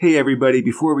Hey everybody,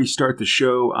 before we start the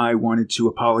show, I wanted to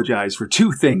apologize for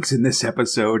two things in this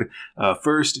episode.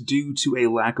 First, due to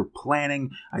a lack of planning,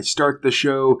 I start the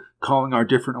show calling our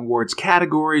different awards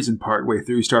categories, and partway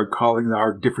through start calling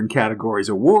our different categories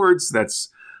awards.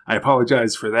 I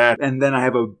apologize for that. And then I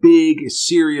have a big,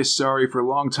 serious sorry for a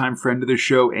longtime friend of the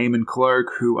show, Eamon Clark,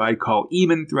 who I call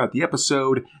Eamon throughout the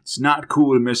episode. It's not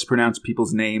cool to mispronounce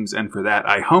people's names, and for that,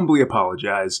 I humbly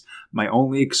apologize. My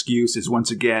only excuse is once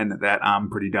again that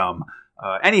I'm pretty dumb.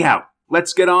 Anyhow,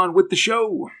 let's get on with the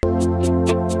show.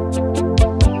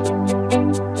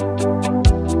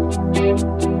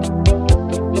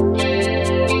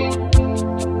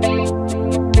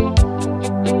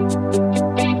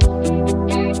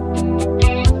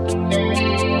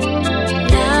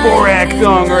 Borak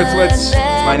Earthlets.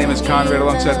 My name is Conrad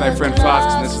alongside my friend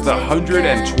Fox, and this is the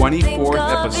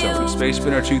 124th episode of Space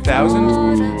Spinner 2000,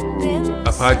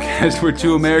 a podcast where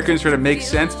two Americans try to make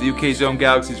sense of the UK's own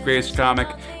galaxy's greatest comic,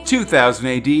 2000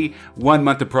 AD, 1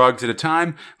 month of Progs at a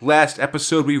time. Last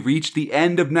episode, we reached the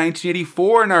end of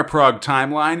 1984 in our Prog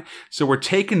timeline, so we're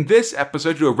taking this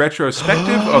episode to do a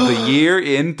retrospective of the year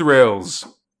in thrills.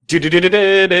 Yeah,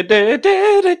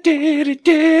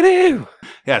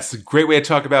 it's a great way to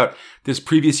talk about this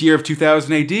previous year of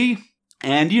 2000 AD.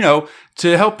 And, to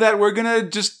help that, we're going to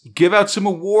just give out some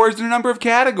awards in a number of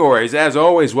categories. As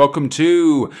always, welcome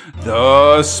to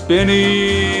The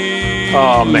Spinnies.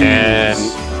 Oh, man.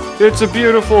 It's a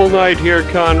beautiful night here,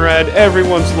 Conrad.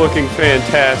 Everyone's looking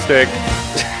fantastic.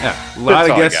 Yeah, a lot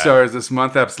of guest stars this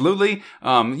month, absolutely.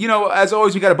 As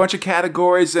always, we got a bunch of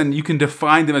categories, and you can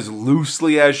define them as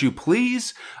loosely as you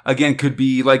please. Again, could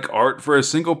be like art for a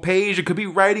single page. It could be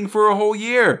writing for a whole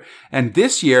year. And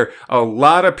this year, a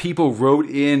lot of people wrote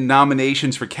in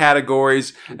nominations for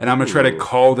categories, and I'm going to try to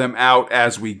call them out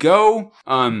as we go.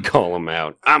 Call them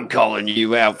out. I'm calling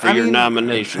you out for your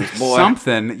nominations, boy.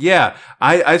 Something, yeah.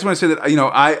 I just want to say that,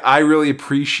 I really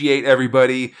appreciate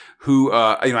everybody who,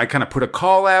 I kind of put a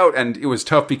call out, and it was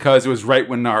tough because it was right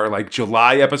when our,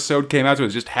 July episode came out, so it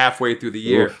was just halfway through the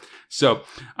year. Oof. So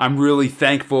I'm really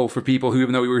thankful for people who,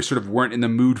 even though we weren't in the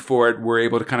mood for it, were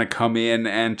able to kind of come in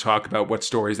and talk about what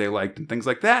stories they liked and things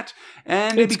like that.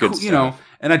 And it'd be cool,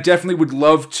 and I definitely would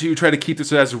love to try to keep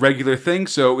this as a regular thing.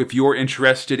 So if you're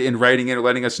interested in writing it or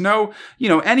letting us know,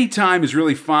 any time is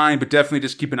really fine, but definitely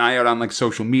just keep an eye out on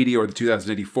social media or the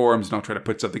 2080 forums, and I'll try to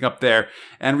put something up there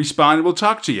and respond, and we'll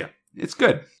talk to you. It's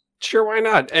good. Sure, why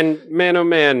not? And man, oh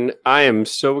man, I am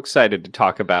so excited to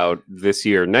talk about this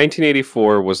year.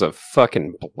 1984 was a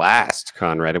fucking blast,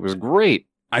 Conrad. It was great.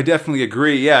 I definitely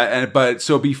agree, yeah. But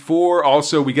so before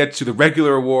also we get to the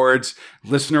regular awards,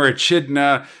 listener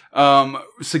Echidna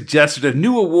suggested a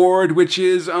new award, which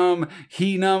is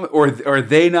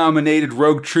they nominated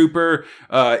Rogue Trooper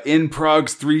in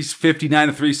Prog's 359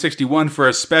 to 361 for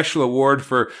a special award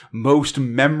for most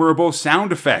memorable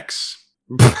sound effects.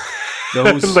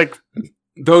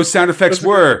 Those sound effects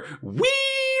were ween,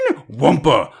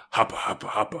 wumpa, hoppa, hoppa,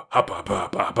 hoppa, hoppa, hoppa,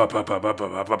 hoppa, hoppa,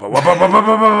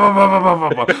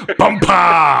 hoppa,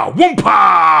 bumpa,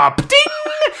 wumpa, ding,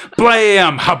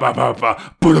 blam, hoppa, hoppa,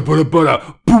 butta, butta, butta,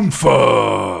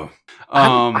 boomfa.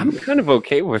 I'm kind of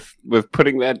okay with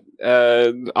putting that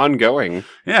ongoing.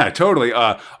 Yeah, totally.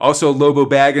 Also, Lobo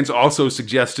Baggins also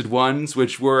suggested ones,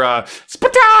 which were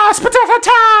spata, spata,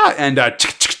 fata, and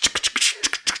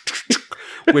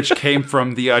which came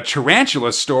from the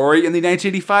Tarantula story in the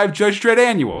 1985 Judge Dredd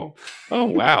Annual. Oh,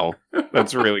 wow.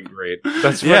 That's really great.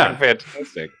 That's fucking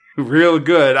fantastic. Real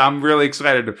good. I'm really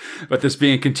excited about this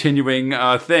being a continuing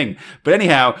thing. But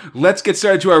anyhow, let's get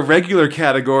started to our regular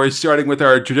categories, starting with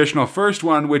our traditional first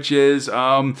one, which is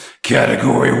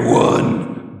Category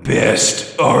 1,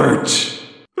 Best Art.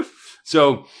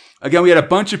 So, again, we had a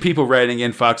bunch of people writing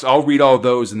in, Fox. I'll read all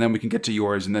those, and then we can get to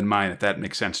yours and then mine, if that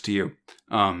makes sense to you.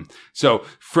 So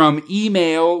from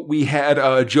email, we had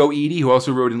Joe Eady, who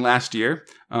also wrote in last year.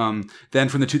 Then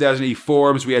from the 2008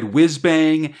 forums, we had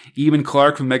Whizbang, Eamon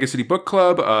Clark from Mega City Book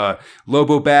Club,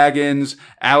 Lobo Baggins,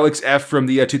 Alex F. from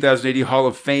the 2080 Hall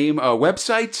of Fame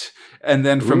website. And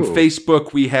then from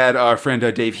Facebook, we had our friend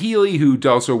Dave Healy, who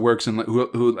also works in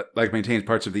who maintains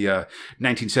parts of the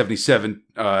 1977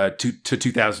 to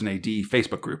 2000 AD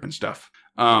Facebook group and stuff.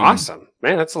 Awesome.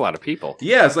 Man, that's a lot of people.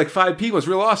 Yeah, it's 5 people. It's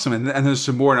real awesome. And there's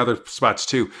some more in other spots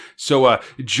too. So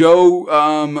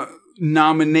Joe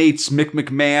nominates Mick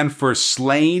McMahon for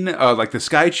Slain, the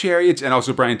Sky Chariots, and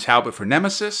also Brian Talbot for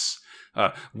Nemesis.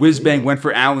 Whizbang went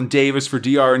for Alan Davis for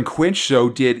DR and Quinch. So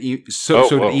did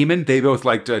Eamon. They both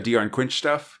liked DR and Quinch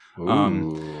stuff.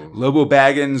 Lobo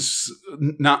Baggins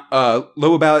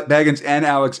and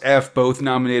Alex F. both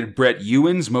nominated Brett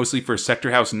Ewins, mostly for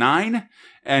Sector House 9.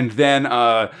 And then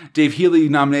Dave Healy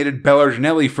nominated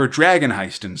Bellardinelli for Dragon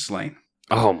Heist in Slain.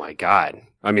 Oh my God.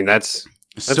 I mean, that's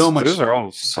so much. Those are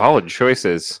all solid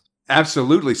choices.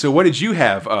 Absolutely. So what did you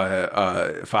have,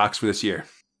 Fox, for this year?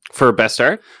 For best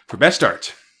art? For best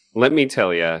art. Let me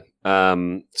tell you.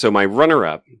 So my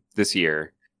runner-up this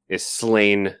year is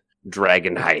Slain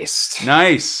Dragon Heist.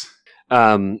 Nice.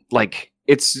 Like,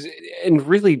 it's, and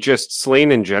really just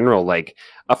Slain in general, like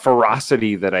a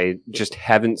ferocity that I just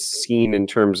haven't seen in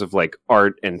terms of like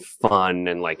art and fun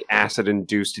and like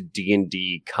acid-induced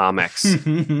D&D comics.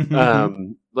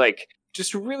 Like,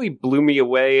 just really blew me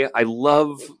away. I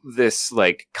love this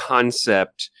like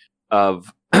concept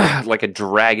of like a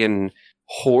dragon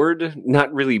horde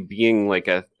not really being like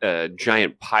a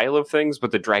giant pile of things,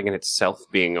 but the dragon itself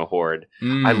being a horde.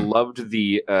 I loved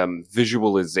the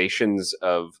visualizations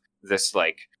of this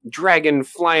like dragon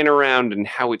flying around and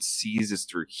how it seizes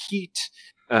through heat,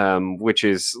 which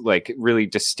is like really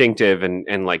distinctive,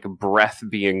 and like breath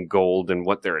being gold and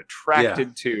what they're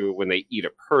attracted to when they eat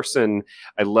a person.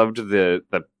 I loved the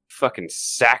fucking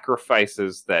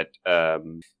sacrifices that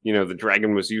the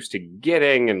dragon was used to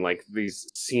getting, and like these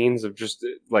scenes of just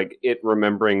like it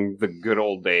remembering the good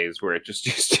old days where it just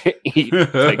used to eat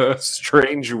like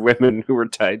strange women who were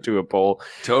tied to a pole.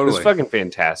 Totally. It was fucking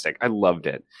fantastic. I loved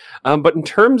it. But in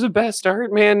terms of best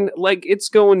art, man, like it's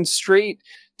going straight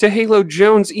to Halo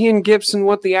Jones, Ian Gibson.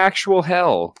 What the actual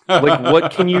hell? Like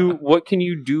what can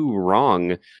you do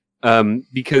wrong?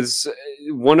 Because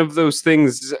one of those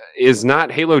things is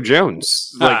not Halo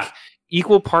Jones. Like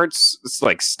equal parts,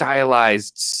 like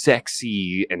stylized,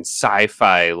 sexy, and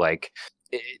sci-fi. Like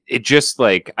it just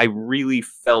like I really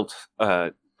felt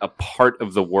a part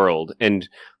of the world. And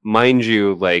mind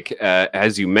you, like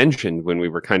as you mentioned when we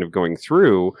were kind of going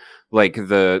through, like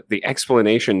the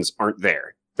explanations aren't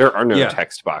there. There are no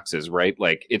text boxes, right?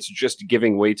 Like it's just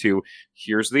giving way to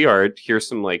here's the art, here's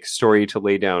some like story to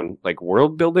lay down, like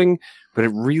world building, but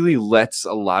it really lets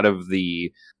a lot of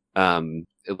the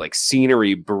like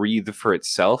scenery breathe for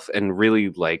itself, and really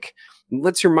like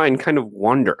lets your mind kind of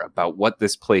wonder about what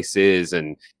this place is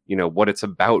and what it's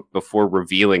about before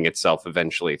revealing itself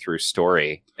eventually through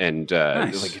story. And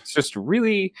nice. Like it's just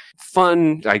really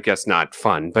fun. I guess not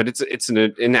fun, but it's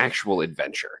an actual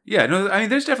adventure. Yeah, no, I mean,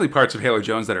 there's definitely parts of Halo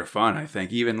Jones that are fun, I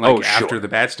think, even like after the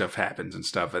bad stuff happens and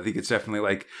stuff. I think it's definitely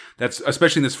like that's,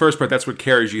 especially in this first part, that's what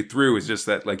carries you through, is just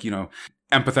that like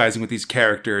empathizing with these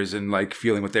characters and like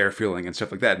feeling what they're feeling and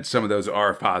stuff like that. And some of those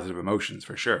are positive emotions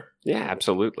for sure. Yeah,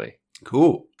 absolutely.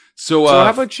 Cool. So how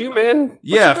about you, man?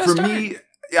 What's for me,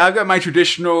 I've got my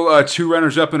traditional two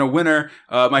runners-up and a winner.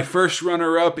 My first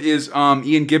runner-up is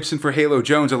Ian Gibson for Halo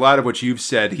Jones. A lot of what you've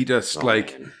said, he just sort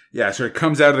of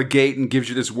comes out of the gate and gives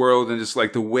you this world, and just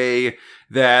like the way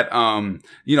that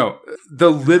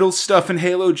the little stuff in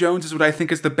Halo Jones is what I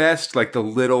think is the best. Like the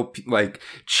little like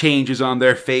changes on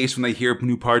their face when they hear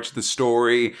new parts of the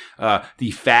story,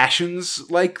 the fashions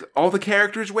like all the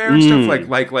characters wear and stuff,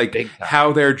 like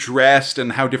how they're dressed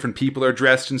and how different people are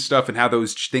dressed and stuff, and how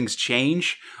those things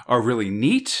change are really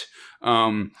neat.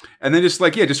 And then just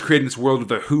creating this world with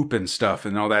the hoop and stuff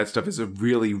and all that stuff is a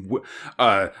really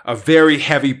a very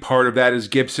heavy part of that is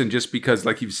Gibson, just because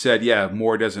like you've said,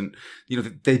 Moore doesn't,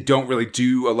 they don't really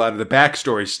do a lot of the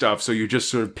backstory stuff, so you're just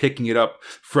sort of picking it up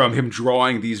from him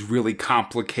drawing these really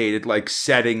complicated like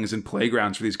settings and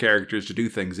playgrounds for these characters to do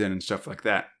things in and stuff like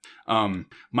that.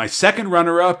 My second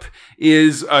runner-up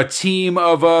is a team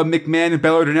of McMahon and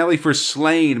Bellardinelli for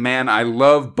Slain. Man, I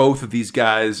love both of these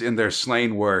guys in their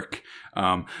Slain work.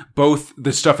 Both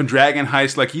the stuff in Dragon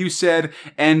Heist, like you said,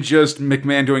 and just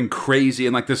McMahon doing crazy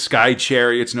and like the Sky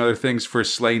Chariots and other things for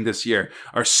Slain this year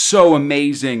are so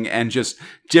amazing and just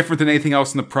different than anything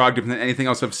else in the prog, different than anything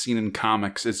else I've seen in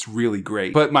comics. It's really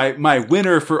great. But my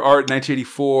winner for art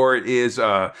 1984 is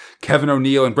Kevin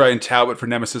O'Neill and Brian Talbot for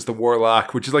Nemesis the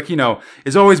Warlock, which is like,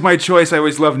 is always my choice. I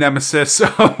always love Nemesis.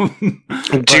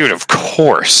 Dude, of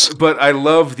course. But I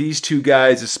love these two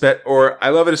guys, I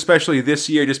love it especially this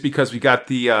year just because we got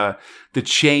the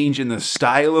change in the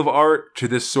style of art to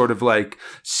this sort of like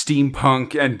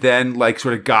steampunk and then like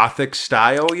sort of gothic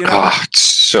style, Oh, it's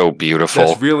so beautiful.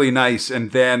 That's really nice.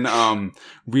 And then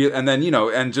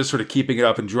and just sort of keeping it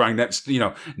up and drawing that,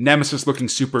 Nemesis looking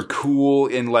super cool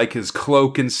in like his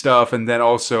cloak and stuff, and then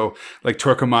also like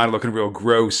Torquemada looking real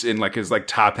gross in like his like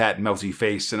top hat and melty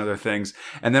face and other things.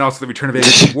 And then also the Return of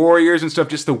Ancient Warriors and stuff,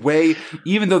 just the way,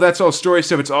 even though that's all story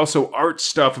stuff, it's also art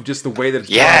stuff of just the way that it's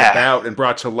brought about and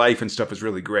brought to life and stuff is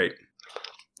really great.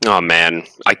 Oh man,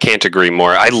 I can't agree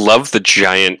more. I love the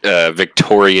giant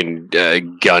Victorian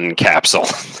gun capsule.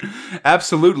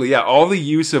 Absolutely, yeah. All the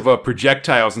use of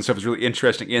projectiles and stuff is really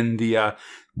interesting in the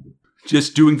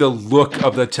just doing the look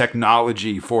of the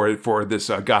technology for this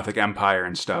Gothic Empire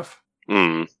and stuff.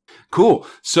 Mm. Cool.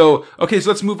 So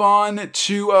let's move on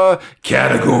to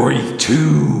category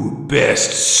 2,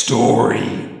 best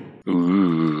story.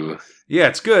 Ooh. Yeah,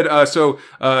 it's good. So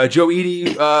Joe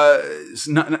Eady has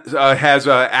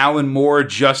Alan Moore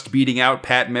just beating out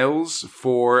Pat Mills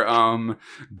for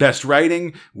best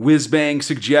writing. Whizbang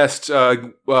suggests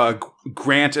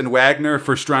Grant and Wagner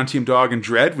for Strontium Dog and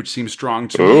Dread, which seems strong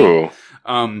to me.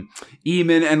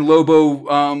 Eamon and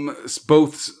Lobo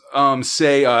both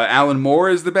say Alan Moore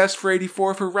is the best for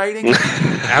 84 for writing.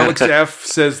 Alex F.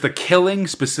 says The Killing,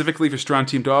 specifically for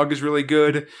Strontium Dog, is really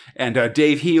good. And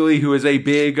Dave Healy, who is a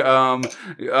big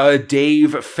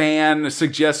Dave fan,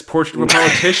 suggests Portrait of a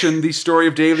Politician, the story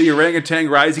of Dave the Orangutan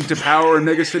rising to power in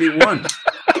Mega City 1.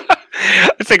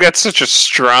 I think that's such a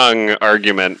strong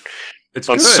argument. It's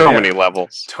on good, so many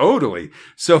levels. Totally.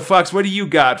 So, Fox, what do you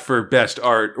got for best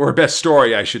art, or best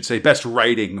story, I should say, best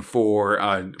writing for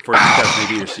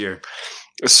 2080 this year?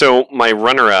 So, my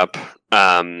runner-up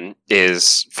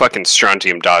is fucking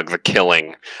Strontium Dog, The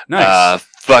Killing. Nice.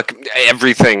 Fuck,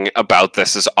 everything about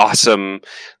this is awesome.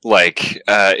 Like,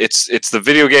 it's the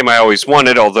video game I always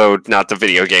wanted, although not the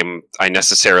video game I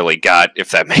necessarily got, if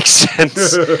that makes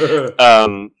sense.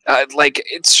 Like,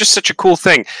 it's just such a cool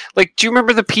thing. Like, do you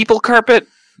remember the people carpet?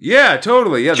 Yeah,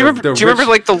 totally. Yeah. Do you remember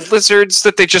like the lizards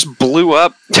that they just blew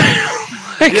up?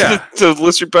 Like yeah. the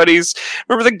lizard buddies.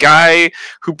 Remember the guy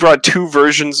who brought 2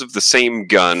 versions of the same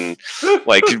gun?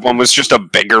 Like one was just a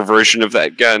bigger version of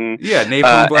that gun. Yeah,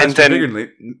 napalm blaster, and then,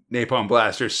 bigger napalm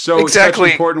blaster. So exactly,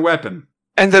 such an important weapon.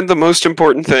 And then the most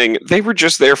important thing, they were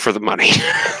just there for the money.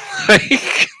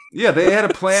 Like, yeah, they had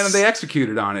a plan and they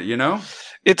executed on it. You know,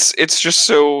 it's just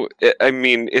so. I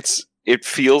mean, it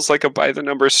feels like a by the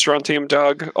numbers Strontium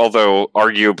Dog, although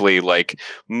arguably like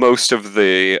most of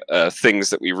the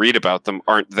things that we read about them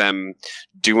aren't them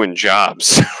doing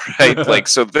jobs, right? Like,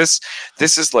 so this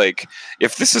is like,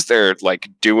 if this is their like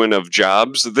doing of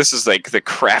jobs, this is like the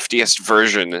craftiest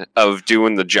version of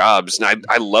doing the jobs, and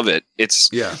I love it.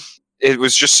 It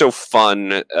was just so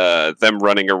fun, them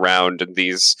running around and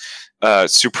these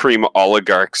supreme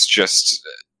oligarchs just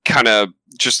kind of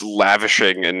just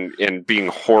lavishing and being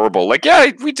horrible. Like,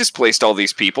 yeah, we displaced all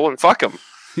these people and fuck them.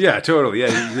 Yeah, totally.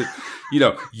 Yeah,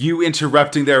 you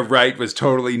interrupting their right was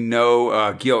totally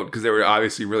no guilt because they were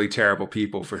obviously really terrible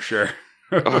people for sure.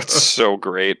 Oh, it's so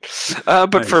great.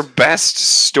 But nice. For best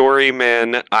story,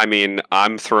 man, I mean,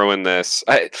 I'm throwing this.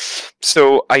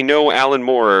 So I know Alan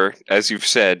Moore, as you've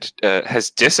said, has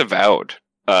disavowed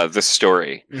this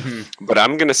story. Mm-hmm. But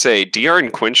I'm going to say DR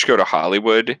and Quinch Go to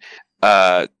Hollywood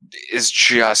is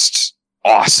just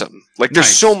awesome. Like, there's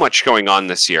so much going on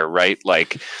this year, right?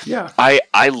 Like, yeah,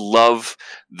 I love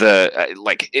the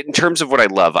like, in terms of what I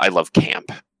love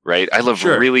camp, right? I love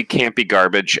really campy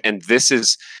garbage, and this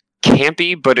is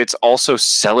campy, but it's also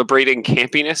celebrating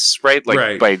campiness, right?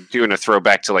 Like by doing a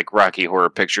throwback to like Rocky Horror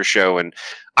Picture Show, and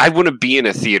I want to be in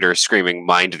a theater screaming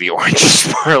 "Mind the Oranges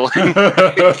Swirling!"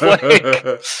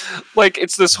 like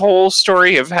it's this whole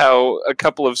story of how a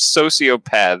couple of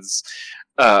sociopaths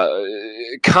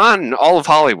con all of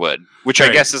Hollywood, which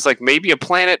I guess is like maybe a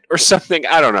planet or something.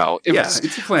 I don't know. It's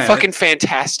a planet. Fucking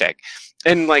fantastic.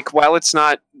 And like, while it's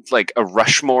not like a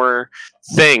Rushmore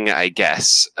thing, I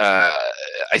guess,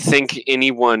 I think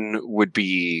anyone would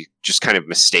be just kind of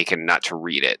mistaken not to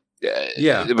read it.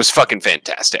 It was fucking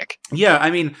fantastic. Yeah, I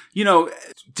mean,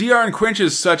 DR and Quinch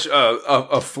is such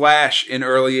a flash in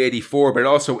early 84, but it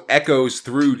also echoes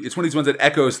through, it's one of these ones that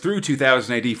echoes through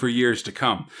 2000 AD for years to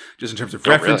come, just in terms of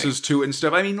references to it and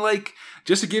stuff. I mean, like,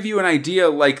 just to give you an idea,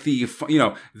 like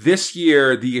this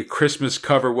year, the Christmas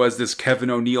cover was this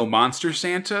Kevin O'Neill Monster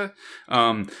Santa.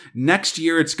 Next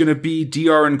year, it's going to be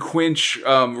DR and Quinch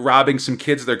robbing some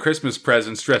kids of their Christmas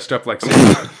presents dressed up like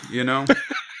Santa,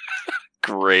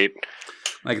 Great.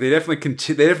 Like, they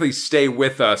definitely stay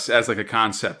with us as like a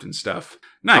concept and stuff.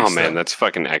 Nice. Oh man, that's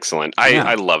fucking excellent.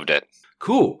 I loved it.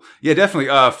 Cool. Yeah,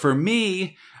 definitely. For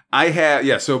me, I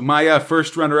have, so my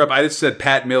first runner-up, I just said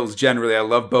Pat Mills generally. I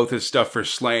love both his stuff for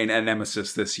Slain and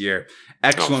Nemesis this year.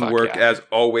 Excellent work, as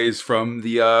always, from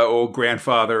the old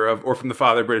grandfather or from the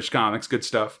father of British comics. Good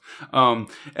stuff. And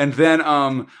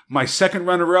then my second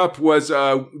runner-up was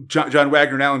John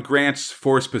Wagner and Alan Grant's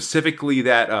for specifically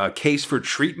that Case for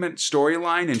Treatment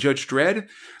storyline in Judge Dredd.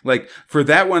 Like, for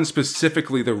that one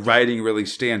specifically, the writing really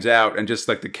stands out, and just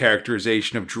like the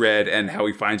characterization of Dredd and how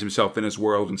he finds himself in his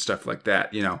world and stuff like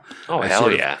that, Oh,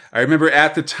 hell yeah. I remember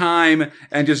at the time,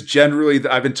 and just generally,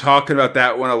 I've been talking about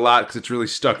that one a lot because it's really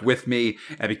stuck with me.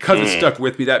 And because it's stuck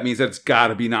with me, that means that it's got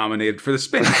to be nominated for the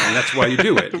Spin. And that's why you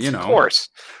do it, Of course.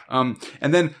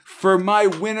 And then for my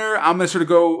winner, I'm going to sort of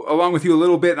go along with you a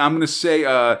little bit. And I'm going to say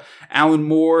Alan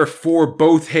Moore for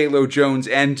both Halo Jones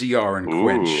and DR and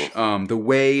Quinch. The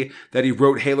way that he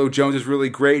wrote Halo Jones is really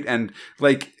great. And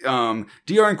like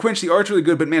DR and Quinch, the art's really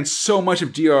good. But man, so much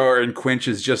of DR and Quinch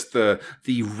is just the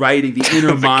writing, the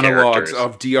inner monologues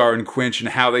of DR and Quinch and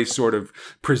how they sort of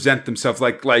present themselves.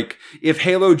 Like if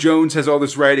Halo Jones has all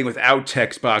this writing without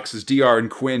text boxes, DR and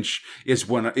Quinch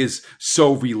is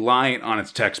so reliant on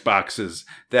its text boxes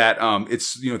that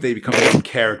it's they become their own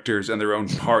characters and their own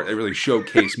part. They really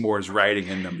showcase Moore's writing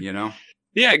in them,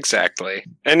 Yeah, exactly.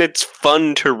 And it's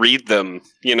fun to read them,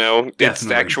 It's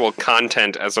the actual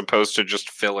content as opposed to just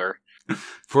filler.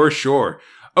 For sure.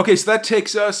 Okay, so that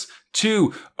takes us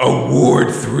to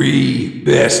Award 3,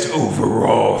 Best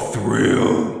Overall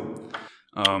Thrill.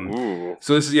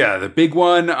 So this is the big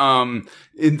one.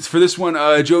 For this one,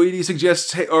 Joe Edie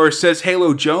suggests says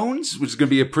Halo Jones, which is going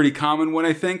to be a pretty common one,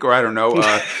 I think, or I don't know.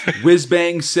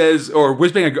 Whizbang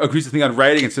agrees with me on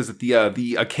writing and says that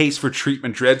the A Case for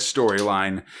Treatment Dread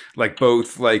storyline, like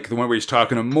both like the one where he's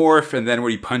talking to Morph and then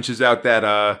where he punches out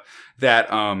that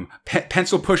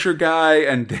pencil pusher guy,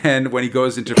 and then when he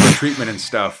goes into for treatment and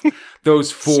stuff,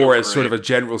 those four as sort of a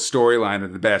general storyline are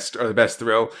the best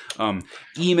thrill.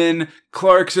 Eamon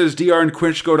Clark says DR and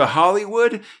Quinch go to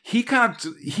Hollywood. I'd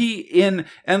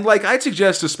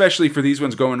suggest, especially for these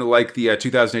ones, going to like the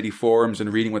 2080 forums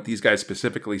and reading what these guys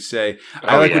specifically say.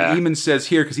 I like what Eamon says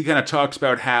here because he kind of talks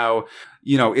about how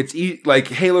it's like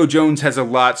Halo Jones has a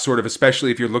lot sort of,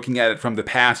 especially if you're looking at it from the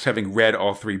past, having read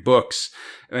all three books.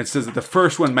 And it says that the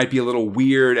first one might be a little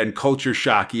weird and culture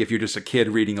shocky if you're just a kid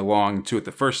reading along to it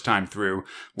the first time through.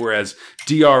 Whereas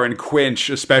DR and Quinch,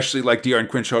 especially like DR and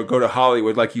Quinch go to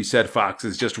Hollywood, like you said, Fox,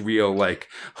 is just real, like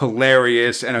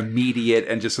hilarious and immediate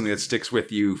and just something that sticks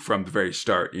with you from the very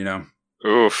start,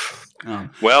 Oof.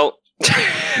 Well.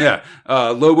 Yeah.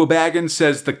 Lobo Baggins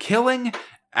says The Killing.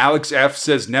 Alex F.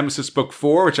 says Nemesis Book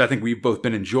 4, which I think we've both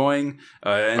been enjoying.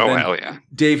 Hell yeah.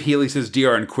 Dave Healy says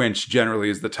DR and Quinch generally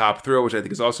is the top thrill, which I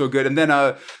think is also good. And then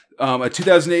a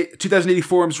 2080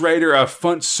 forums writer,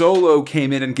 Funt Solo,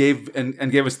 came in and gave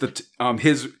us their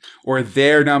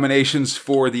nominations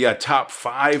for the top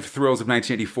 5 thrills of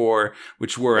 1984,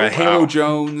 which were Halo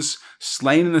Jones,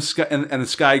 Slain in the Sky and the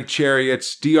Sky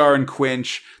Chariots, DR and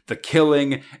Quinch, The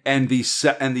Killing, and the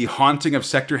Haunting of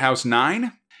Sector House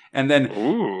 9. And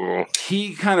then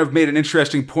he kind of made an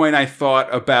interesting point, I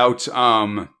thought, about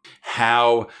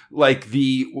how, like, what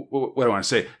do I want to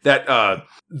say? That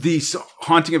the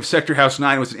Haunting of Sector House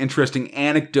 9 was an interesting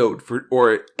antidote for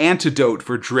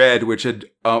Dread, which had,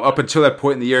 up until that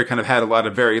point in the year, kind of had a lot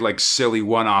of very, like, silly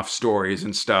one-off stories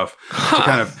and stuff. To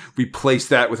kind of replace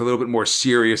that with a little bit more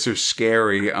serious or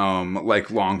scary,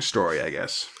 like, long story, I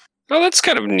guess. Well, that's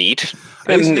kind of neat.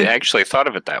 I hadn't actually thought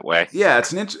of it that way. Yeah,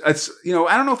 it's I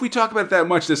don't know if we talk about it that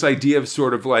much, this idea of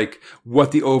sort of like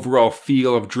what the overall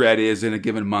feel of Dread is in a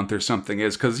given month or something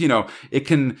is, because, it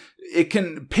can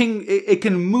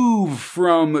move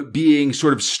from being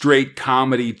sort of straight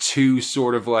comedy to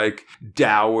sort of like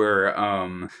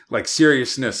dour, like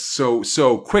seriousness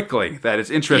so quickly that it's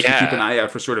interesting to keep an eye out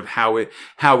for sort of how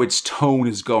its tone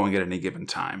is going at any given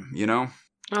time, Well,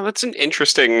 that's an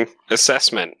interesting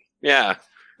assessment. Yeah,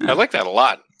 I like that a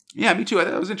lot. Yeah, me too. I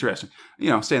thought it was interesting.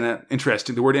 Saying that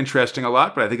interesting, the word interesting a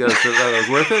lot, but I think that was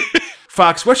worth it.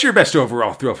 Fox, what's your best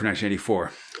overall thrill for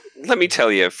 1984? Let me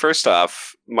tell you, first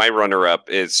off, my runner-up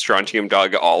is Strontium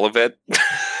Dog, all of it.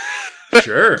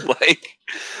 Sure.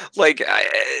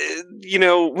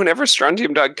 Whenever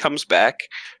Strontium Dog comes back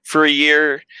for a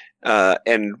year,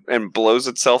 and blows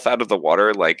itself out of the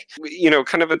water,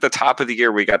 kind of at the top of the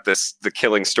year we got the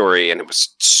Killing story and it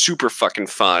was super fucking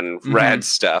fun, rad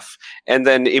stuff, and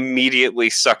then immediately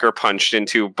sucker punched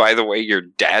into, by the way, your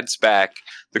dad's back,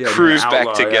 the crew's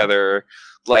back together.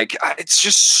 It's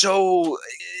just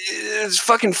it's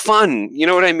fucking fun, you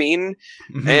know what I mean?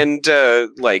 And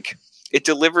it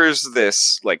delivers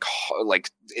this like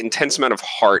intense amount of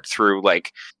heart through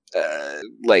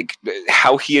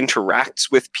how he interacts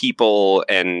with people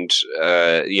and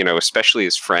especially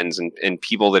his friends and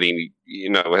people that he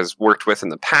has worked with in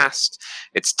the past.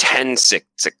 It's tense,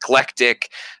 it's eclectic,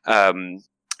 and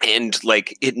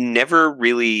it never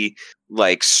really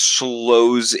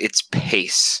slows its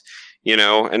pace,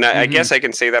 and I guess I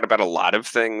can say that about a lot of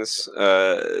things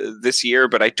this year,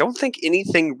 but I don't think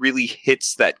anything really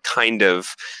hits that kind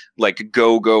of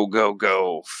go, go, go,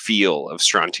 go feel of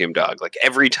Strontium Dog.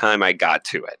 Every time I got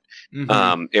to it,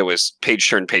 It was page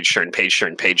turn, page turn, page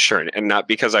turn, page turn, and not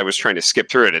because I was trying to skip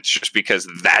through it. It's just because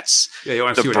that's you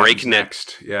want to see what happens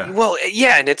next. Yeah. Well,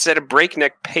 yeah, and it's at a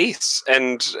breakneck pace,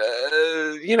 and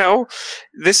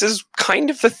this is kind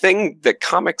of the thing that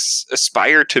comics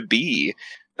aspire to be.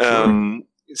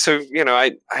 So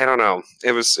I don't know.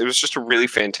 It was just a really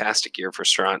fantastic year for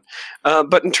Straunt.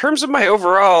 But in terms of my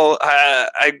overall,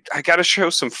 I got to show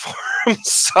some form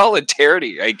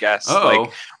solidarity, I guess. Uh-oh.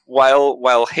 Like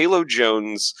while Halo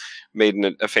Jones made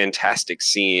a fantastic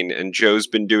scene, and Joe's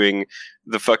been doing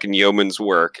the fucking yeoman's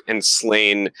work, and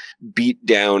Slane beat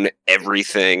down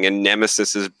everything, and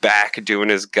Nemesis is back doing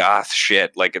his goth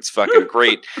shit like it's fucking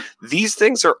great. These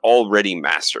things are already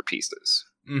masterpieces,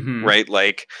 right?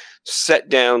 Like, set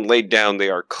down, laid down, they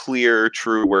are clear,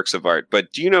 true works of art.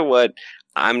 But do you know what?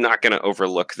 I'm not going to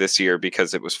overlook this year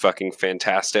because it was fucking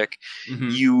fantastic.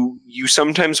 You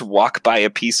sometimes walk by a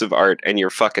piece of art and you're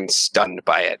fucking stunned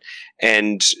by it.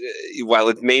 And while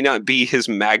it may not be his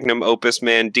magnum opus,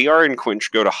 man, DR and Quinch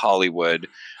Go to Hollywood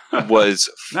was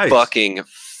Nice. fucking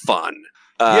fun.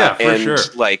 Yeah, for and sure.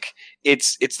 like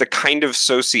it's the kind of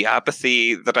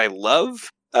sociopathy that I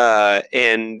love.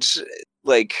 And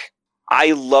like,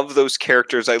 I love those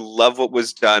characters. I love what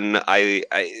was done. I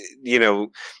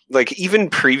like, even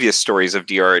previous stories of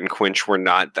DR and Quinch were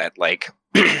not that, like,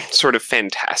 sort of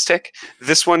fantastic.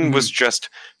 This one was just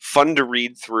fun to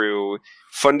read through,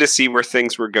 fun to see where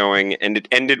things were going, and it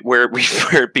ended where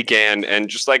it began. And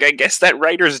just like, I guess that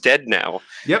writer's dead now.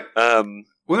 Yep.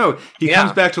 Well, no, he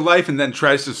comes back to life and then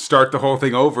tries to start the whole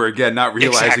thing over again, not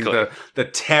realizing the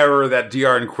terror that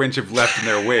DR and Quinch have left in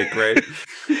their wake, right?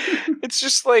 It's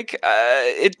just like,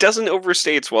 it doesn't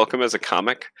overstay its welcome as a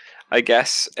comic, I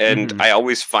guess. And I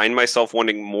always find myself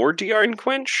wanting more DR and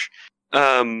Quinch.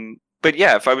 But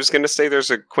yeah, if I was going to say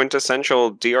there's a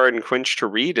quintessential DR and Quinch to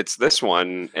read, it's this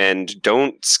one. And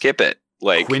don't skip it.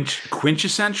 Like,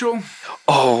 Quintessential?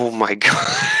 Oh my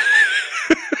God.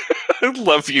 I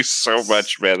love you so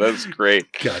much, man. That's great.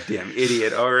 Goddamn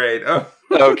idiot. All right. Oh.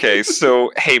 Okay,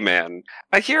 so, hey, man.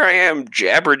 Here I am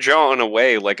jabber-jawing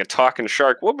away like a talking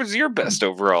shark. What was your best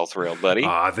overall thrill, buddy?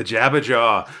 The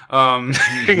Jabberjaw.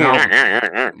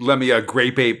 Let me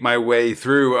grape ape my way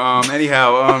through.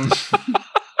 Anyhow,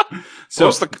 so, what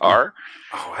was the car?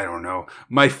 Oh, I don't know.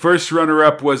 My first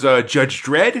runner-up was Judge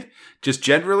Dredd. Just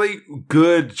generally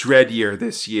good Dredd year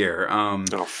this year. Oh,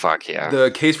 fuck yeah.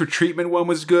 The Case for Treatment one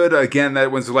was good. Again,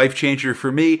 that was a life changer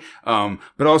for me.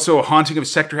 But also Haunting of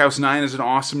Sector House 9 is an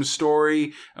awesome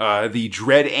story. The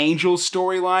Dredd Angels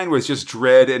storyline was just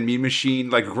Dredd and Mean Machine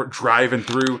like driving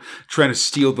through, trying to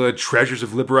steal the treasures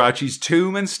of Liberace's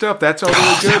tomb and stuff. That's all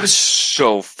really good. That was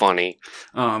so funny.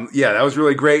 Yeah, that was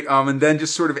really great. And then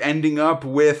just sort of ending up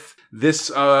with this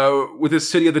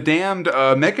City of the Damned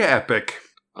mega epic.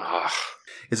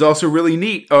 Is also really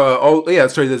neat.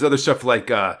 There's other stuff like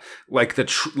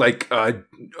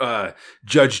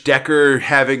Judge Decker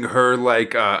having her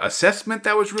assessment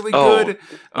that was really good.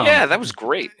 Yeah, that was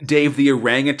great. Dave the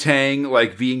orangutan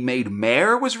being made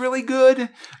mayor was really good.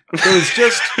 There was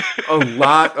just a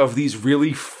lot of these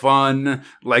really fun,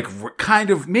 kind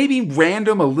of maybe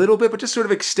random a little bit, but just sort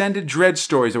of extended Dredd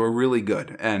stories that were really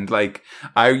good. And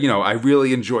I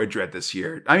really enjoyed Dredd this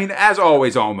year. I mean, as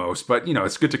always, almost, but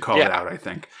it's good to call it out, I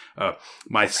think.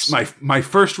 My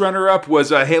first runner up was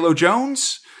Halo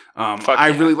Jones. I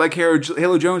really like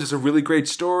Halo Jones. It's a really great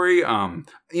story.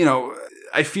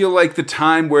 I feel like the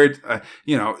time where,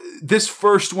 this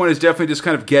first one is definitely just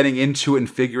kind of getting into it and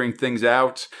figuring things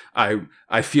out.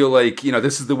 I feel like,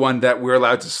 this is the one that we're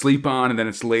allowed to sleep on. And then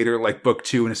it's later, like book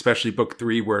 2 and especially book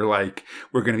 3, where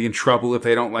we're going to be in trouble if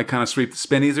they don't kind of sweep the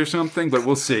spinnies or something, but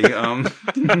we'll see.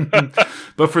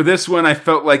 But for this one, I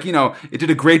felt like, it did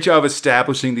a great job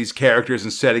establishing these characters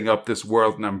and setting up this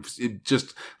world. And it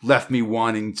just left me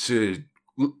waiting to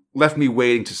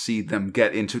see them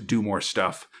do more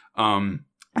stuff.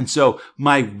 And so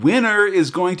my winner is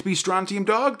going to be Strontium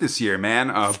Dog this year, man.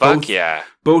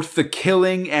 Both the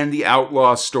Killing and the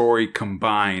Outlaw story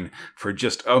combine for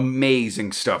just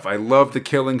amazing stuff. I love the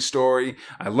Killing story.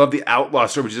 I love the Outlaw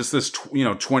story, which is just this,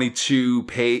 22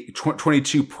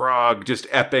 prog, just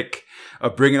epic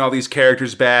of bringing all these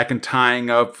characters back and tying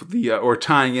up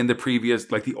tying in the previous,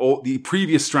 the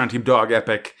previous Strontium Dog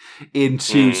epic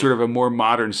into sort of a more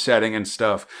modern setting and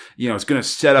stuff. It's going to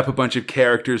set up a bunch of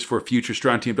characters for future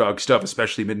Strontium Dog stuff,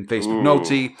 especially Midden Face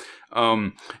McNulty.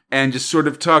 and just sort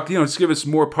of talk, just give us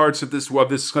more parts of this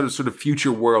kind of sort of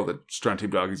future world that Strong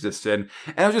Team Dog exists in.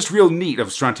 And it was just real neat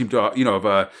of Strong Team Dog,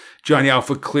 of Johnny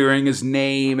Alpha clearing his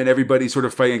name and everybody sort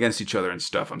of fighting against each other and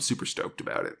stuff. I'm super stoked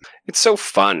about it. It's so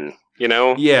fun.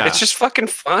 Yeah, it's just fucking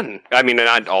fun. I mean,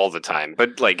 not all the time,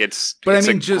 but it's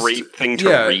a great thing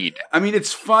to read. I mean,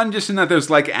 it's fun just in that there's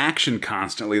like action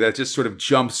constantly that just sort of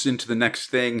jumps into the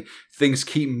next thing. Things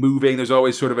keep moving. There's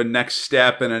always sort of a next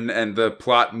step, and the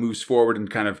plot moves forward and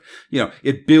kind of,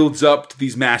 it builds up to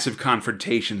these massive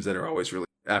confrontations that are always really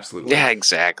absolutely. Yeah,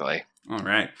 exactly. All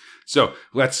right. So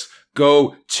let's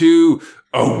go to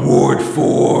award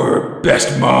for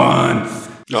best month.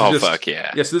 Fuck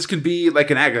yeah. Yeah, so this can be like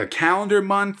a calendar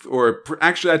month, or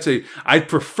actually I'd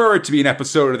prefer it to be an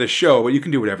episode of the show, but you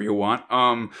can do whatever you want.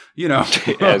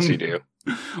 As you do.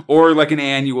 Or like an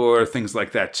annual or things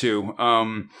like that too.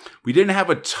 We didn't have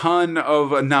a ton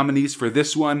of nominees for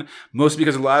this one, mostly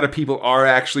because a lot of people are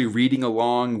actually reading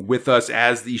along with us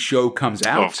as the show comes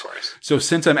out. Oh, of course. So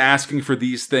since I'm asking for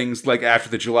these things like after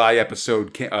the July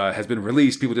episode has been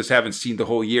released, people just haven't seen the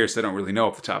whole year, so they don't really know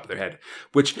off the top of their head,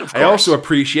 which I also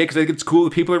appreciate because I think it's cool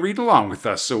that people are reading along with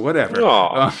us, so whatever.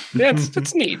 Oh,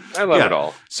 that's neat. I love it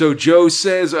all. So Joe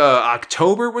says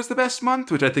October was the best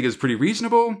month, which I think is pretty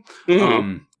reasonable. Mm-hmm.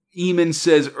 Eamon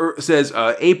says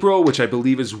April, which I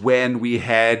believe is when we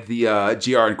had the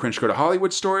GR and Quinch Go to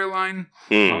Hollywood storyline.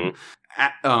 Mm-hmm.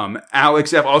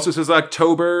 Alex F also says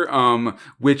October,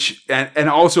 which and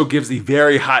also gives the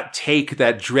very hot take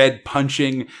that Dredd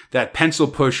punching that pencil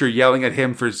pusher, yelling at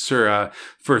him for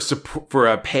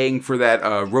paying for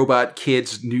that robot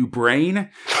kid's new brain.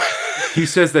 He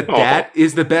says that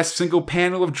is the best single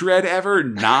panel of Dredd ever,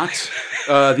 not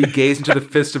the Gaze into the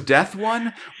Fist of Death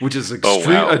one, which is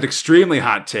an extremely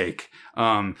hot take.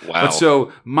 Wow. But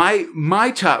so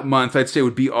my top month, I'd say,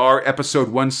 would be our episode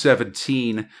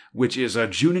 117, which is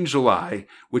June and July,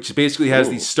 which basically has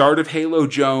the start of Halo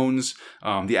Jones,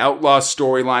 the Outlaw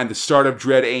storyline, the start of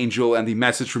Dread Angel, and the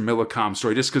Message from Millicom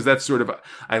story. Just because that's sort of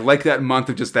I like that month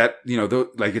of just that,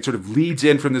 it sort of leads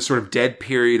in from this sort of dead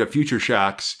period of Future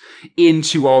Shocks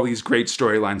into all these great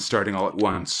storylines starting all at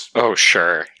once. Oh,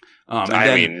 sure.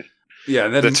 Yeah,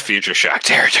 and then, that's Future Shock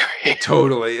territory.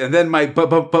 Totally. And then my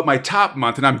top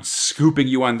month, and I'm scooping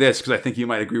you on this because I think you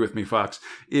might agree with me, Fox,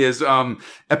 is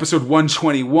episode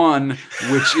 121,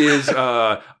 which is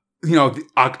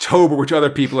October, which other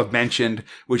people have mentioned,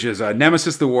 which is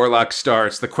Nemesis the Warlock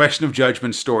starts, the Question of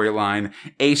Judgment storyline,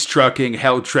 Ace Trucking,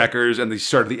 Hell Trekkers, and the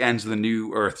start of the Ends of the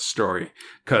New Earth story.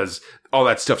 Because all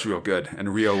that stuff's real good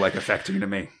and real affecting to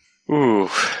me. Ooh,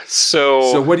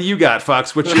 so what do you got,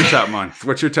 Fox? What's your top month?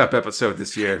 What's your top episode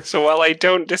this year? So while I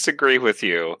don't disagree with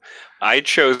you, I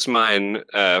chose mine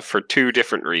for two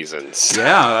different reasons.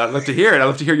 Yeah, I'd love to hear it. I'd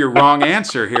love to hear your wrong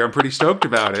answer here. I'm pretty stoked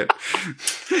about it.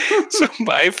 So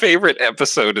my favorite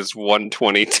episode is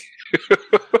 122.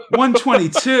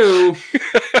 122?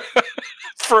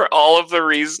 For all of the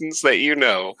reasons that you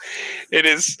know. It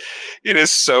is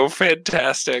so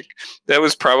fantastic. That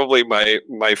was probably my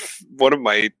one of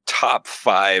my top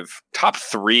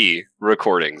three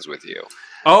recordings with you.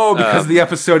 Oh, because the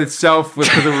episode itself was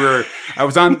because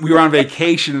we were on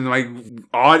vacation and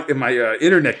my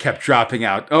internet kept dropping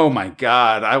out. Oh my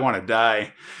God, I want to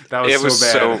die. That was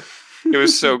so bad. It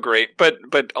was so great, but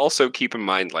also keep in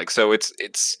mind,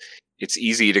 it's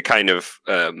easy to kind of,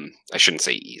 I shouldn't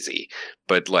say easy,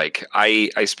 but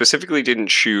I specifically didn't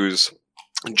choose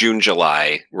June,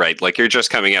 July, right? You're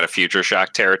just coming out of Future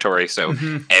Shock territory, so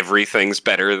everything's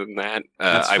better than that.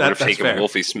 I would have taken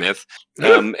Wolfie Smith.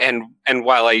 And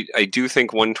while I do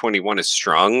think 121 is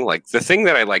strong, the thing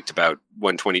that I liked about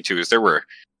 122 is there were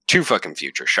two fucking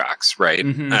Future Shocks, right?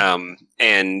 Mm-hmm.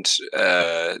 And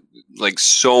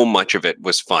so much of it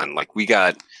was fun. We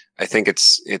got, I think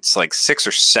it's 6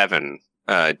 or 7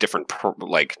 different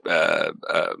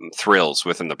thrills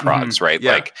within the prods, right?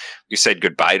 Yeah. We said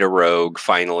goodbye to Rogue.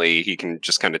 Finally, he can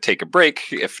just kind of take a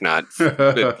break, if not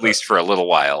at least for a little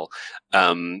while.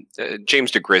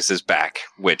 James DeGriz is back,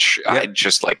 which I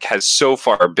just has so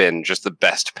far been just the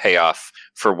best payoff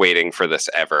for waiting for this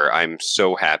ever. I'm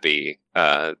so happy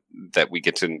that we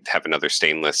get to have another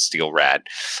stainless steel Rad.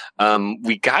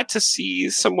 We got to see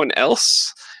someone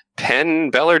else pen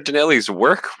Bellardinelli's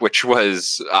work, which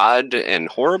was odd and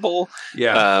horrible.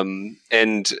 Yeah. Blue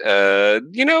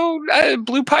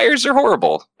pyres are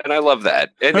horrible, and I love that.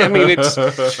 I mean, it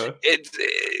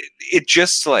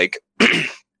just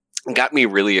got me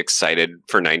really excited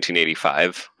for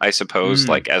 1985, I suppose.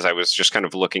 As I was just kind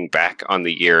of looking back on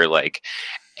the year,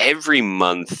 every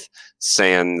month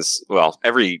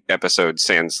every episode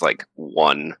sans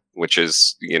one which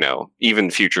is,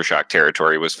 even Future Shock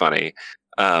territory was funny.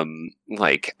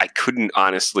 Like, I couldn't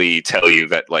honestly tell you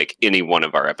that like any one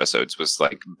of our episodes was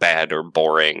like bad or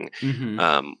boring,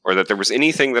 or that there was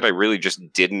anything that I really just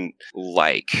didn't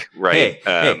like. Right?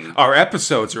 Hey, our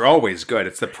episodes are always good.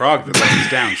 It's the prog that lets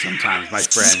us down sometimes, my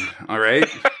friend. All right,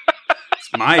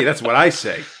 that's what I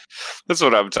say. That's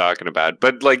what I'm talking about.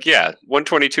 But like, yeah,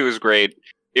 122 is great.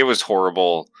 It was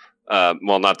horrible.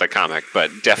 Well, not the comic, but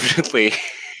definitely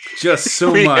just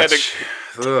so much.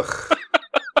 Ugh.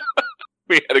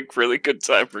 We had a really good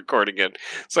time recording it,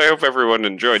 so I hope everyone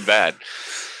enjoyed that.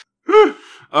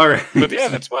 All right, but yeah,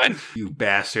 that's fine. You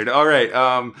bastard. All right,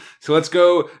 so let's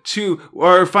go to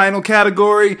our final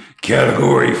category.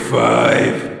 Category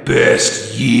 5,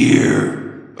 Best Year.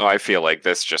 Oh, I feel like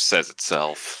this just says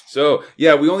itself. So,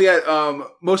 yeah, we only had,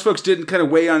 most folks didn't kind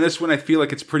of weigh on this one. I feel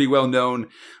like it's pretty well known,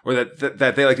 or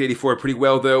that they liked 84 pretty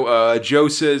well, though. Joe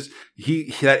says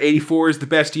that 84 is the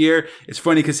best year. It's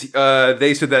funny because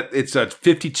they said that it's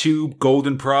 52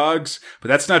 golden progs, but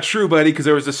that's not true, buddy, because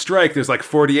there was a strike. There's like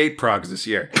 48 progs this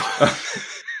year.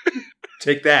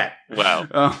 Take that.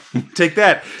 Wow. Take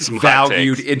that,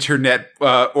 valued internet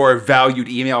or valued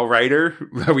email writer.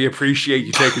 We appreciate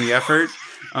you taking the effort.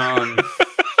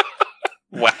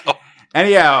 Wow.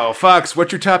 Anyhow, Fox,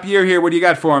 what's your top year here? What do you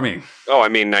got for me? Oh, I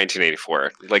mean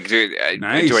 1984. Like, do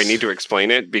I need to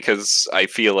explain it? Because I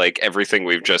feel like everything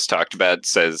we've just talked about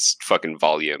says fucking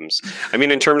volumes. I mean,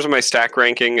 in terms of my stack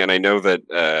ranking, and I know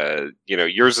that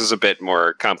yours is a bit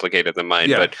more complicated than mine,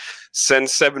 but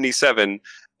since 77,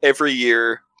 every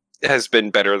year has been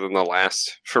better than the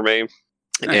last for me.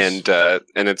 Nice.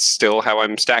 And it's still how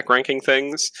I'm stack ranking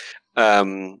things.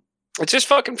 It's just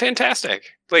fucking fantastic.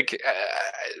 Like,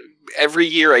 every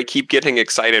year I keep getting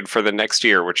excited for the next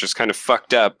year, which is kind of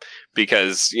fucked up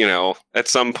because, at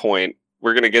some point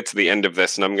we're going to get to the end of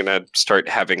this and I'm going to start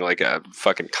having like a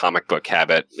fucking comic book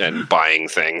habit and buying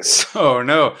things. Oh,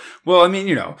 no. Well, I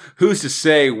mean, who's to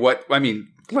say what, I mean,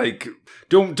 like,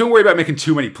 don't worry about making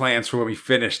too many plans for when we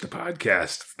finish the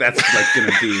podcast. That's like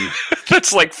going to be...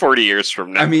 That's like 40 years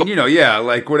from now. I mean,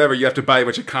 like whatever. You have to buy a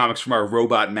bunch of comics from our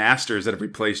robot masters that have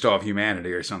replaced all of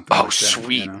humanity or something. Oh, like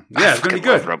sweet. That, Yeah, it's going to be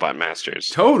good. Robot masters.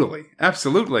 Totally.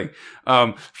 Absolutely.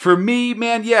 For me,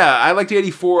 man, yeah, I liked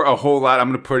 84 a whole lot.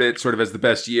 I'm going to put it sort of as the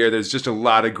best year. There's just a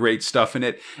lot of great stuff in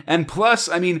it. And plus,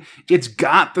 I mean, it's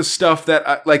got the stuff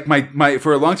that, like my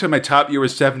for a long time, my top year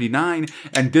was 79.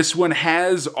 And this one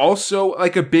has also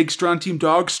like a big Strontium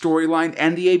Dog storyline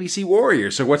and the ABC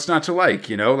Warriors. So what's not to like,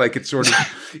 like it's sort of,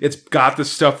 it's got the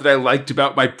stuff that I liked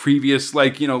about my previous,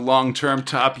 like, long-term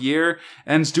top year,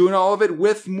 and it's doing all of it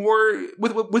with more,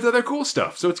 with other cool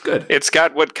stuff. So it's good. It's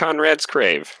got what Conrad's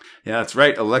crave. Yeah, that's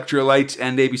right. Electrolytes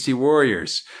and ABC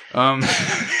Warriors.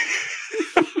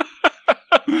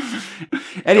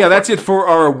 Anyhow, that's it for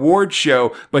our award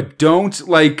show. But don't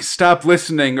stop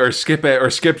listening or skip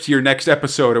to your next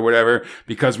episode or whatever,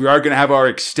 because we are going to have our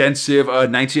extensive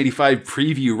 1985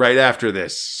 preview right after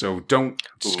this. So don't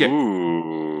skip.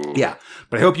 Ooh. Yeah.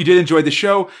 But I hope you did enjoy the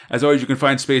show. As always, you can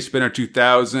find Space Spinner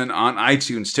 2000 on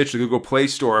iTunes, Stitcher, the Google Play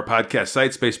Store, our podcast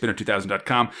site,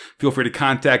 spacespinner2000.com. Feel free to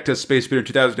contact us,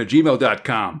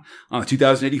 spacespinner2000@gmail.com, on the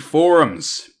 2080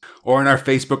 forums, or on our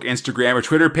Facebook, Instagram, or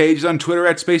Twitter pages. On Twitter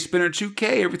at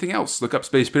SpaceSpinner2K. Everything else, look up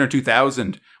Space Spinner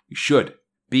 2000. We should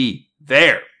be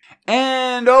there.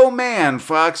 And, oh man,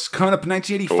 Fox, coming up in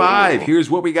 1985, Here's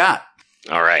what we got.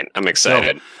 All right, I'm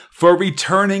excited. So, for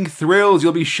returning thrills,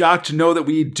 you'll be shocked to know that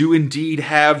we do indeed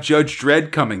have Judge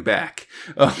Dredd coming back.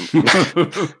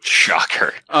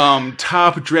 Shocker.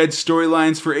 Top Dredd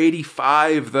storylines for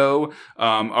 85, though,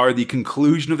 are the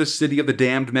conclusion of the City of the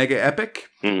Damned mega epic.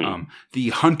 The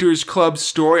Hunters Club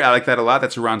story, I like that a lot.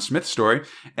 That's a Ron Smith story.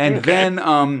 And then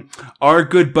our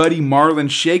good buddy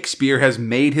Marlon Shakespeare has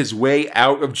made his way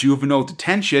out of juvenile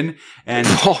detention and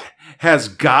has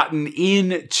gotten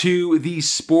into the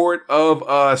sport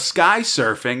of sky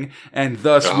surfing, and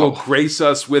thus will grace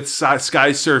us with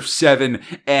Sky Surf 7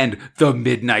 and the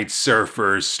Midnight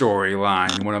Surfers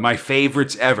storyline. One of my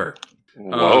favorites ever.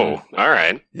 Whoa. All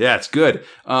right. Yeah, it's good.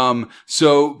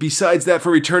 So besides that,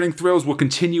 for returning thrills, we'll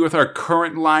continue with our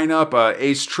current lineup,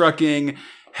 Ace Trucking,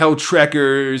 Hell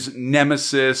Trekkers,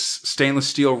 Nemesis, Stainless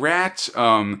Steel Rat.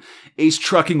 Ace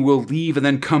Trucking will leave and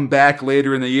then come back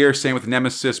later in the year. Same with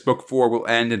Nemesis. Book 4 will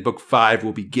end and Book 5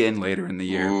 will begin later in the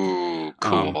year. Ooh,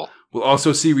 cool. We'll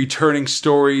also see returning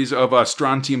stories of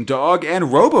Strontium Dog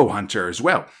and Robo Hunter as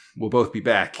well. We'll both be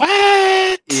back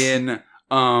in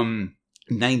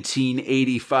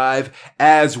 1985,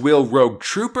 as will Rogue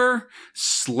Trooper,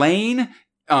 Slain,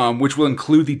 which will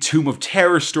include the Tomb of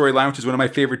Terror storyline, which is one of my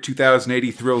favorite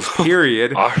 2080 Thrills.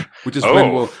 Period. Which is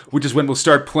when we'll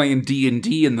start playing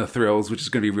D&D in the Thrills, which is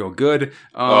going to be real good.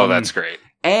 That's great.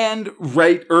 And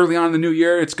right early on in the new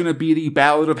year, it's going to be the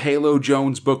Ballad of Halo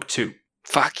Jones Book 2.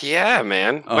 Fuck yeah,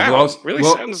 man! Wow,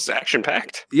 sounds action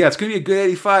packed. Yeah, it's going to be a good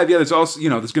 85. Yeah, there's also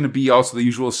there's going to be also the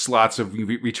usual slots of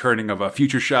returning of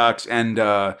Future Shocks and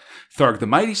Tharg the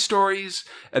Mighty stories,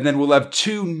 and then we'll have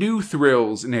 2 new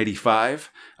Thrills in 85.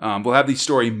 We'll have the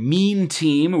story Mean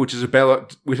Team, which has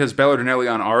Bella Donnelly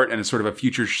on art and is sort of a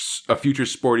future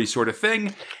sporty sort of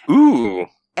thing. Ooh.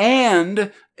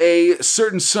 And a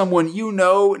certain someone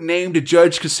named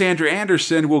Judge Cassandra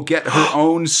Anderson will get her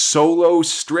own solo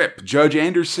strip. Judge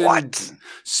Anderson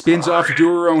spins off to do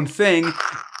her own thing.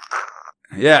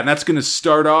 Yeah, and that's going to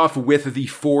start off with the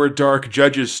 4 Dark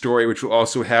Judges story, which will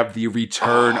also have the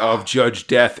return of Judge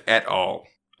Death et al.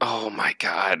 Oh my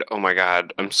god.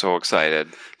 I'm so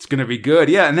excited. It's going to be good.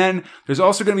 Yeah, and then there's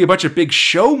also going to be a bunch of big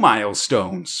show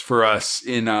milestones for us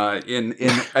in our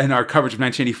coverage of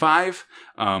 1985.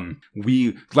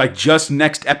 We just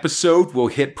next episode we'll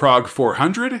hit Prague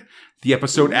 400. The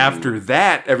episode after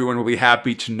that, everyone will be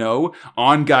happy to know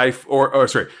in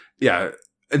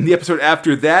the episode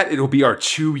after that, it'll be our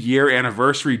 2-year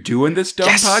anniversary doing this dumb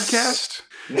podcast.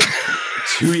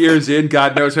 2 years in,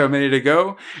 God knows how many to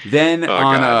go. Then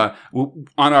on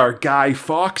our Guy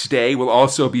Fawkes Day, we'll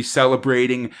also be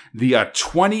celebrating the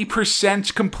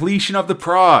 20% completion of the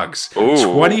Progs.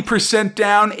 20%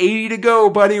 down, 80 to go,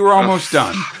 buddy. We're almost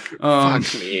done.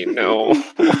 Fuck me, no.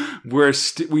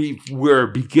 We're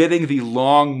beginning the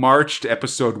long march to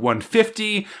episode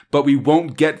 150, but we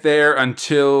won't get there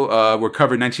until we're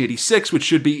covering 1986, which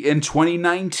should be in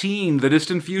 2019, the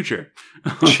distant future.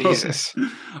 Jesus.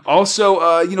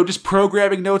 Also, just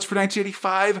programming notes for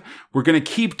 1985. We're going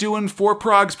to keep doing 4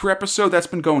 progs per episode. That's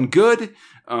been going good.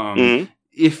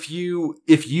 If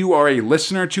you are a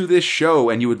listener to this show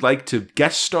and you would like to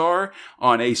guest star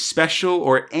on a special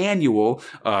or annual,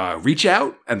 reach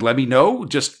out and let me know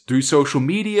just through social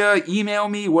media, email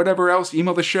me, whatever else,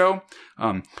 email the show.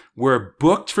 We're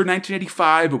booked for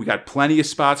 1985, but we got plenty of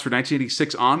spots for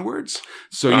 1986 onwards.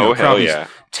 So, probably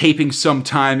taping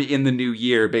sometime in the new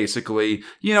year, basically.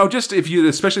 Just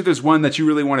especially if there's one that you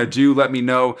really want to do, let me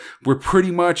know. We're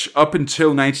pretty much up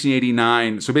until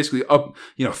 1989. So basically up,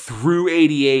 through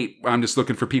 88, I'm just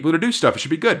looking for people to do stuff. It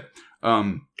should be good.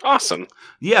 Awesome.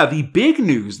 Yeah, the big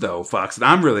news though, Fox, that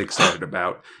I'm really excited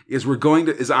about is I'm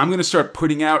going to start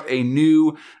putting out a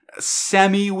new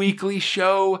semi-weekly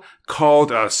show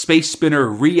called Space Spinner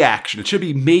Reaction. It should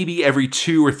be maybe every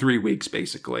 2 or 3 weeks,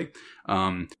 basically.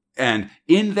 And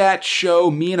in that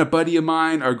show, me and a buddy of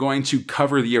mine are going to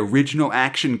cover the original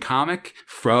Action comic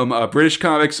from British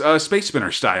Comics, Space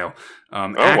Spinner style.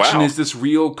 Action is this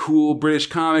real cool British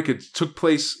comic. It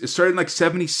started in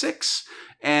 76.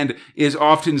 And is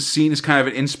often seen as kind of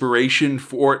an inspiration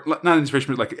for, not an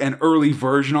inspiration, but an early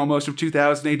version almost of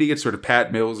 2000 AD. It's sort of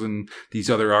Pat Mills and these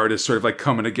other artists sort of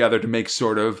coming together to make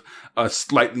sort of a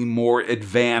slightly more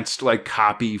advanced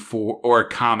copy or a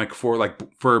comic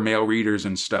for male readers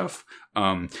and stuff.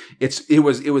 It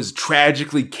was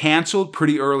tragically canceled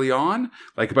pretty early on,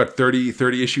 about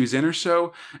 30 issues in or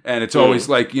so. And it's always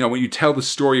when you tell the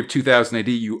story of 2000 AD,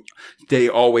 they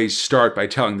always start by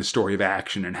telling the story of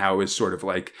Action and how it was sort of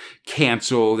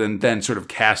canceled and then sort of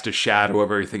cast a shadow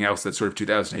of everything else that sort of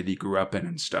 2000 AD grew up in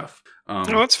and stuff.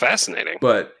 That's fascinating.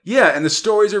 But yeah, and the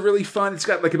stories are really fun. It's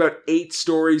got about 8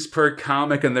 stories per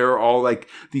comic, and they're all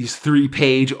these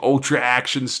 3-page ultra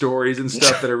action stories and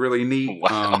stuff that are really neat.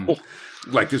 Wow.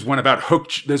 There's one about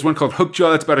there's one called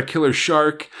Hookjaw that's about a killer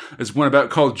shark. There's one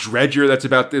called Dredger that's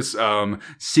about this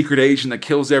secret agent that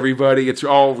kills everybody. It's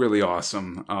all really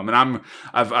awesome. And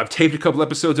I've taped a couple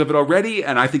episodes of it already,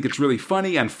 and I think it's really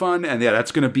funny and fun. And yeah,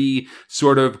 that's going to be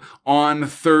sort of on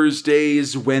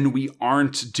Thursdays when we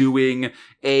aren't doing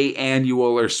a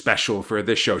annual or special for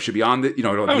this show. It should be on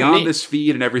it'll be on this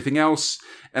feed and everything else.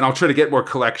 And I'll try to get more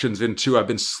collections in too. I've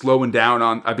been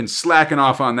slacking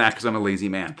off on that because I'm a lazy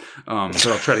man.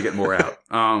 So I'll try to get more out.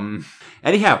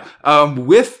 Anyhow,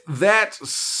 with that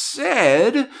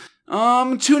said,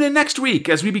 tune in next week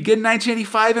as we begin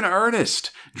 1985 in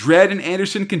earnest. Dredd and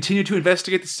Anderson continue to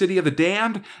investigate the city of the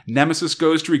damned. Nemesis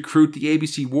goes to recruit the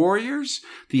ABC Warriors.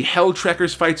 The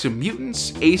Helltrekkers fight some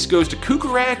mutants. Ace goes to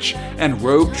Kukarach, and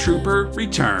Rogue Trooper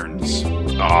returns.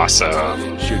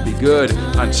 Awesome. Should be good.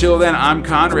 Until then, I'm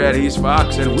Conrad, he's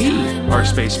Fox, and we are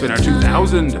Space Spinner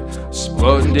 2000.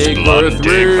 Splendid for 3.